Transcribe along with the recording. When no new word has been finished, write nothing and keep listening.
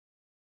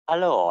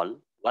Hello all,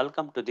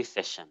 welcome to this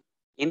session.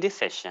 In this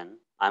session,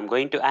 I'm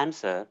going to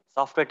answer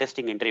software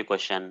testing interview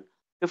question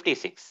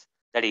 56,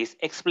 that is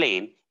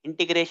explain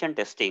integration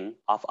testing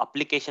of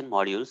application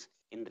modules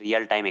in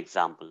real-time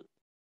example.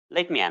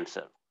 Let me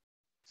answer.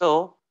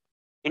 So,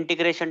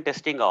 integration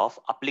testing of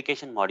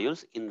application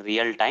modules in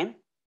real-time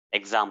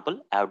example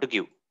I have to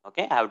give.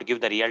 Okay, I have to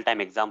give the real-time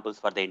examples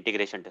for the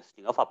integration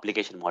testing of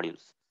application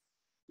modules.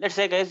 Let's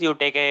say guys you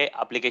take a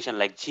application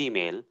like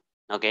Gmail.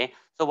 Okay,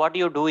 so what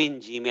you do in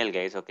Gmail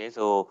guys? Okay,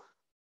 so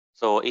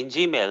in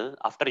Gmail,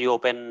 after you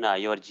open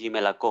your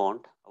Gmail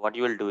account, what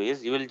you will do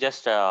is you will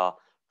just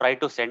try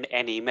to send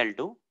an email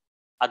to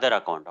other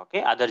account,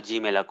 okay, other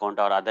Gmail account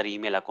or other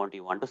email account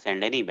you want to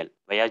send an email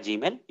via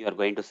Gmail. You are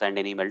going to send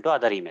an email to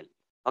other email,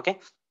 okay.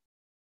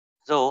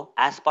 So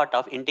as part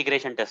of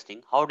integration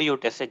testing, how do you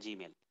test a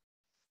Gmail?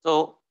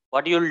 So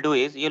what you will do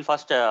is you will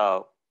first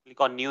click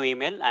on new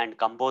email and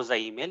compose the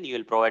email. You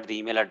will provide the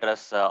email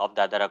address of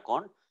the other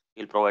account.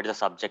 You'll provide the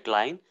subject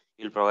line.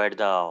 You'll provide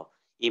the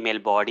email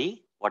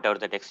body, whatever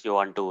the text you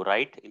want to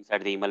write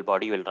inside the email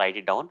body, you will write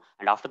it down.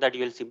 And after that,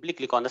 you will simply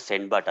click on the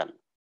send button.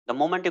 The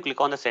moment you click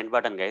on the send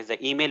button, guys,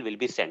 the email will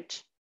be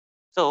sent.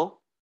 So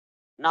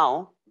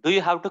now, do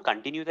you have to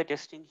continue the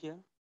testing here?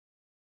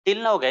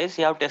 Till now guys,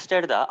 you have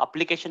tested the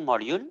application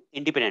module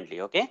independently,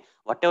 okay,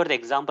 whatever the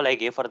example I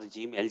gave for the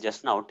Gmail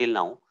just now till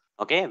now,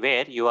 okay,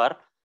 where you are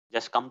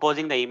just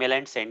composing the email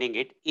and sending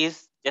it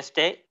is just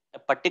a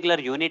particular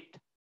unit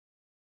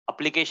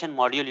application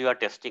module you are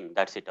testing,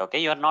 that's it, okay.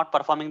 You are not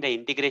performing the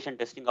integration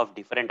testing of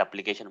different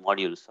application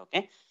modules,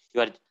 okay.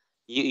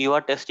 You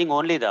are testing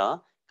only the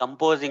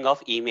composing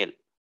of email,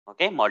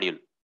 okay, module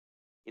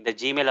in the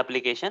Gmail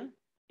application.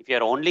 If you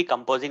are only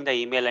composing the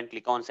email and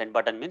click on send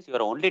button, means you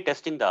are only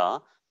testing the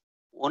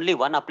only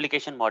one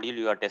application module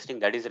you are testing,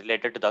 that is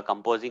related to the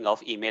composing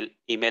of emails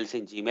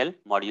in Gmail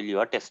module you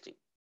are testing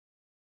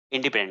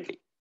independently,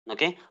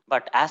 okay.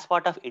 But as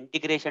part of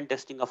integration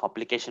testing of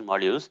application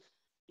modules,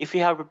 if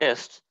you have to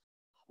test,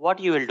 what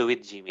you will do with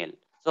Gmail?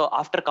 So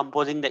after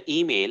composing the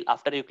email,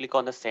 after you click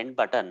on the send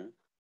button,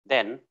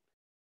 then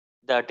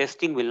the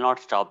testing will not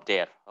stop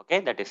there, okay.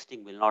 The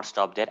testing will not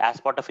stop there. As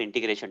part of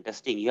integration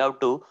testing, you have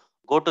to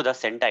go to the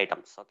sent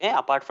items, okay.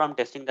 Apart from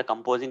testing the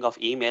composing of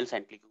emails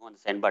and clicking on the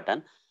send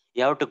button,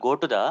 you have to go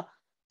to the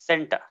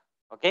sent,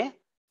 okay,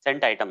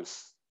 sent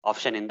items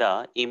option in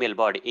the email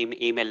body,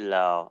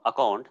 email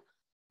account,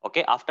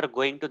 okay. After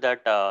going to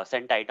that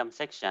sent item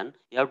section,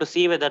 you have to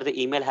see whether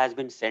the email has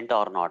been sent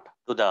or not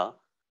to the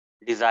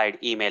desired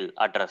email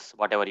address,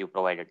 whatever you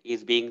provided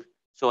is being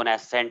shown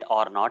as sent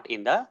or not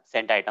in the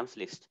sent items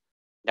list.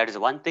 That is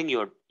one thing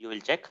you will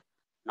check.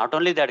 Not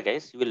only that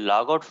guys, you will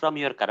log out from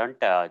your current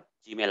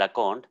Gmail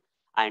account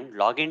and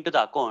log into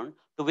the account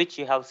to which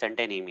you have sent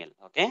an email,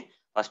 okay.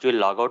 First you will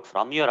log out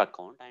from your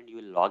account and you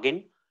will log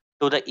in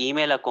to the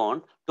email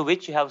account to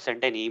which you have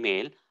sent an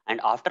email.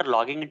 And after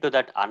logging into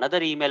that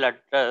another email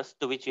address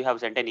to which you have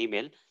sent an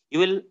email, you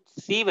will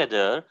see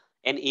whether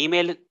an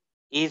email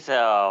is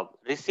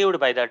received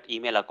by that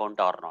email account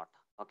or not,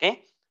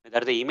 okay.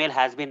 Whether the email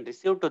has been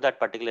received to that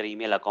particular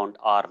email account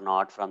or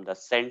not from the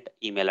sent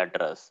email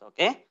address,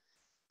 okay.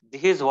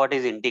 This is what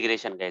is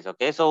integration guys,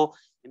 okay. So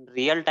in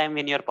real time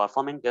when you're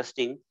performing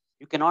testing,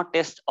 you cannot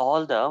test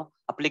all the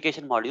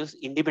application modules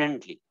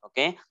independently,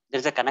 okay.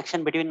 There's a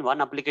connection between one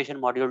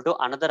application module to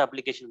another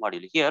application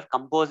module. Here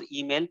compose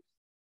email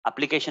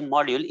application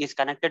module is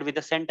connected with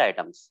the sent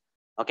items,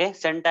 okay.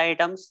 Sent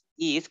items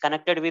is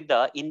connected with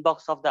the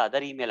inbox of the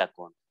other email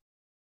account.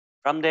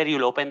 From there,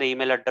 you'll open the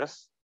email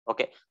address.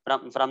 Okay.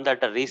 From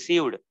that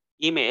received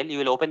email, you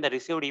will open the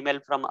received email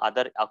from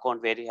other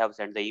account where you have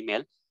sent the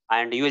email,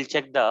 and you will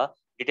check the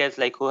details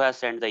like who has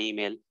sent the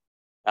email,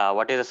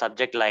 what is the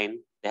subject line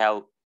they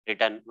have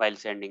written while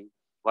sending,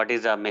 what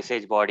is the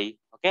message body.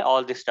 Okay,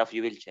 all this stuff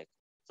you will check.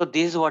 So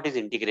this is what is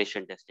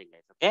integration testing,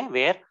 guys. Okay,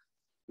 where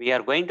we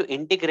are going to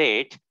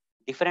integrate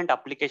different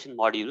application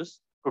modules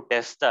to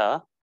test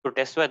the to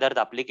test whether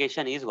the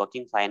application is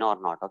working fine or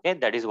not, okay.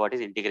 That is what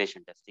is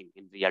integration testing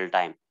in real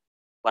time.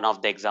 One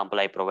of the example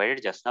I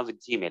provided just now with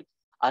Gmail.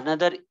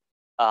 Another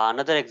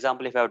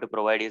example if I have to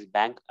provide is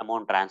bank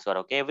amount transfer,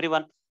 okay.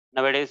 Everyone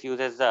nowadays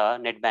uses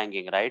net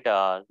banking, right?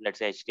 Let's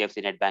say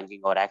HDFC net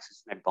banking or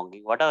Axis net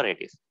banking, whatever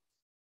it is.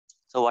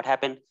 So what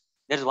happened?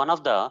 There's one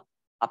of the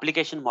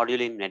application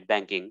module in net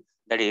banking,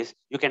 that is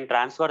you can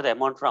transfer the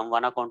amount from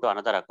one account to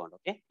another account.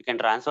 Okay, you can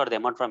transfer the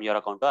amount from your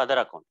account to other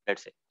account.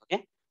 Let's say.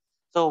 Okay,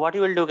 so what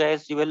you will do,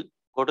 guys? You will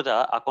go to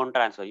the account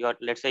transfer. You are,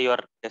 let's say you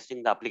are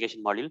testing the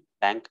application module,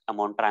 bank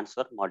amount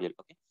transfer module.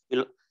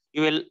 Okay,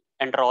 you will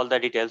enter all the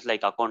details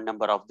like account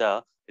number of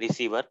the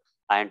receiver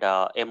and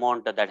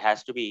amount that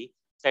has to be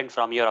sent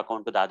from your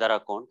account to the other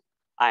account,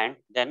 and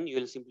then you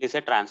will simply say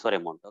transfer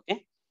amount.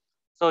 Okay,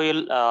 so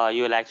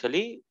you will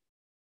actually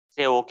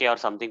say okay or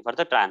something for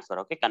the transfer.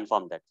 Okay,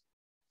 confirm that.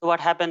 So what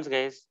happens,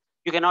 guys?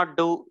 You cannot.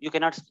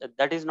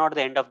 That is not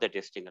the end of the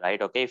testing, right?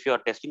 Okay, if you are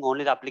testing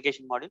only the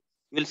application module,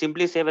 you will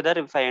simply say whether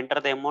if I enter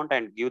the amount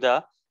and give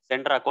the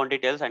sender account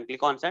details and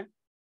click on send,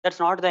 that's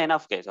not the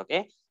enough case.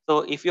 Okay, so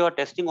if you are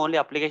testing only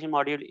application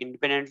module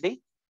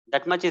independently,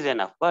 That much is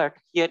enough. But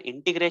here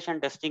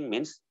integration testing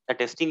means the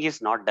testing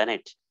is not done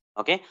it.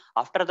 Okay,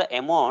 after the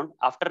amount,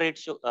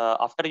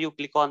 after you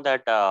click on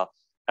that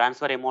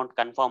transfer amount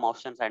confirm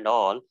options and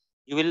all,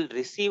 you will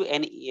receive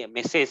an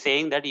message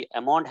saying that the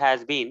amount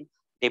has been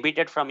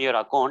debited from your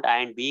account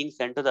and being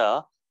sent to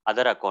the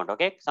other account.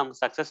 Okay, some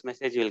success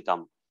message will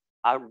come.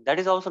 That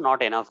is also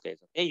not enough, guys.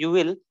 Okay, you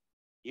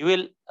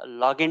will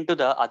log into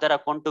the other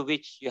account to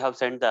which you have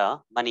sent the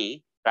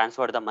money,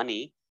 transferred the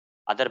money,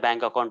 other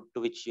bank account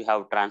to which you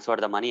have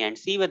transferred the money, and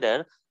see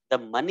whether the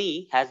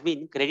money has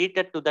been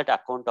credited to that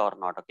account or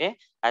not. Okay,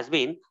 has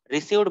been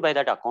received by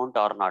that account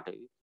or not.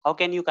 How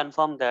can you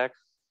confirm that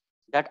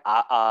that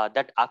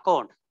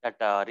account,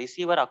 that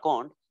receiver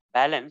account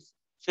balance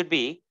should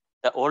be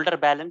the older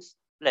balance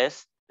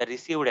plus the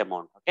received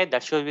amount? Okay,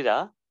 that should be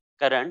the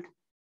current,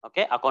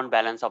 okay, account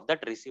balance of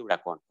that received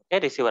account.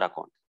 Okay, receiver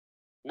account.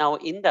 Now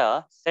in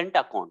the sent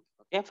account,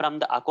 okay, from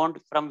the account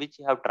from which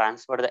you have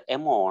transferred the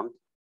amount,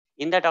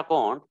 in that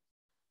account,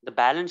 the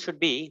balance should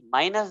be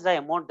minus the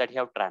amount that you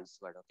have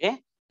transferred. Okay,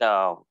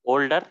 the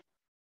older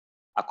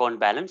account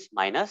balance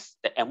minus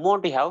the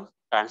amount you have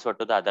transferred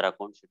to the other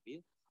account should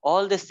be.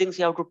 All these things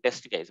you have to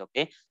test, guys.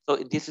 Okay, so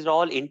this is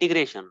all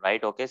integration,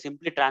 right? Okay,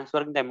 simply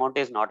transferring the amount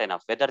is not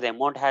enough. Whether the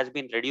amount has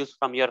been reduced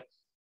from your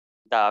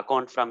the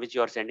account from which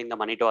you are sending the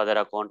money to other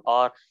account,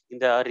 or in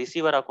the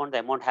receiver account the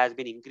amount has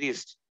been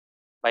increased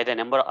by the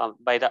number of,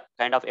 by the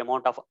kind of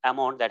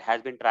amount that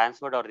has been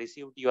transferred or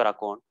received to your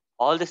account.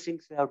 All these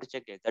things you have to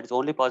check it. That is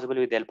only possible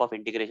with the help of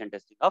integration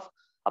testing of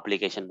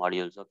application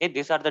modules. Okay,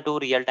 these are the two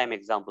real-time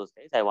examples,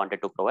 guys, I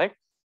wanted to provide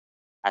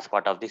as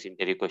part of this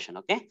interview question.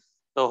 Okay,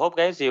 so hope,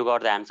 guys, you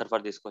got the answer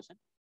for this question.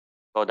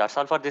 So that's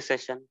all for this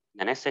session. In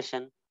the next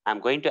session,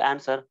 I'm going to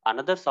answer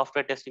another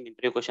software testing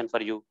interview question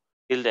for you.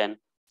 Till then,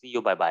 see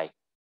you. Bye bye.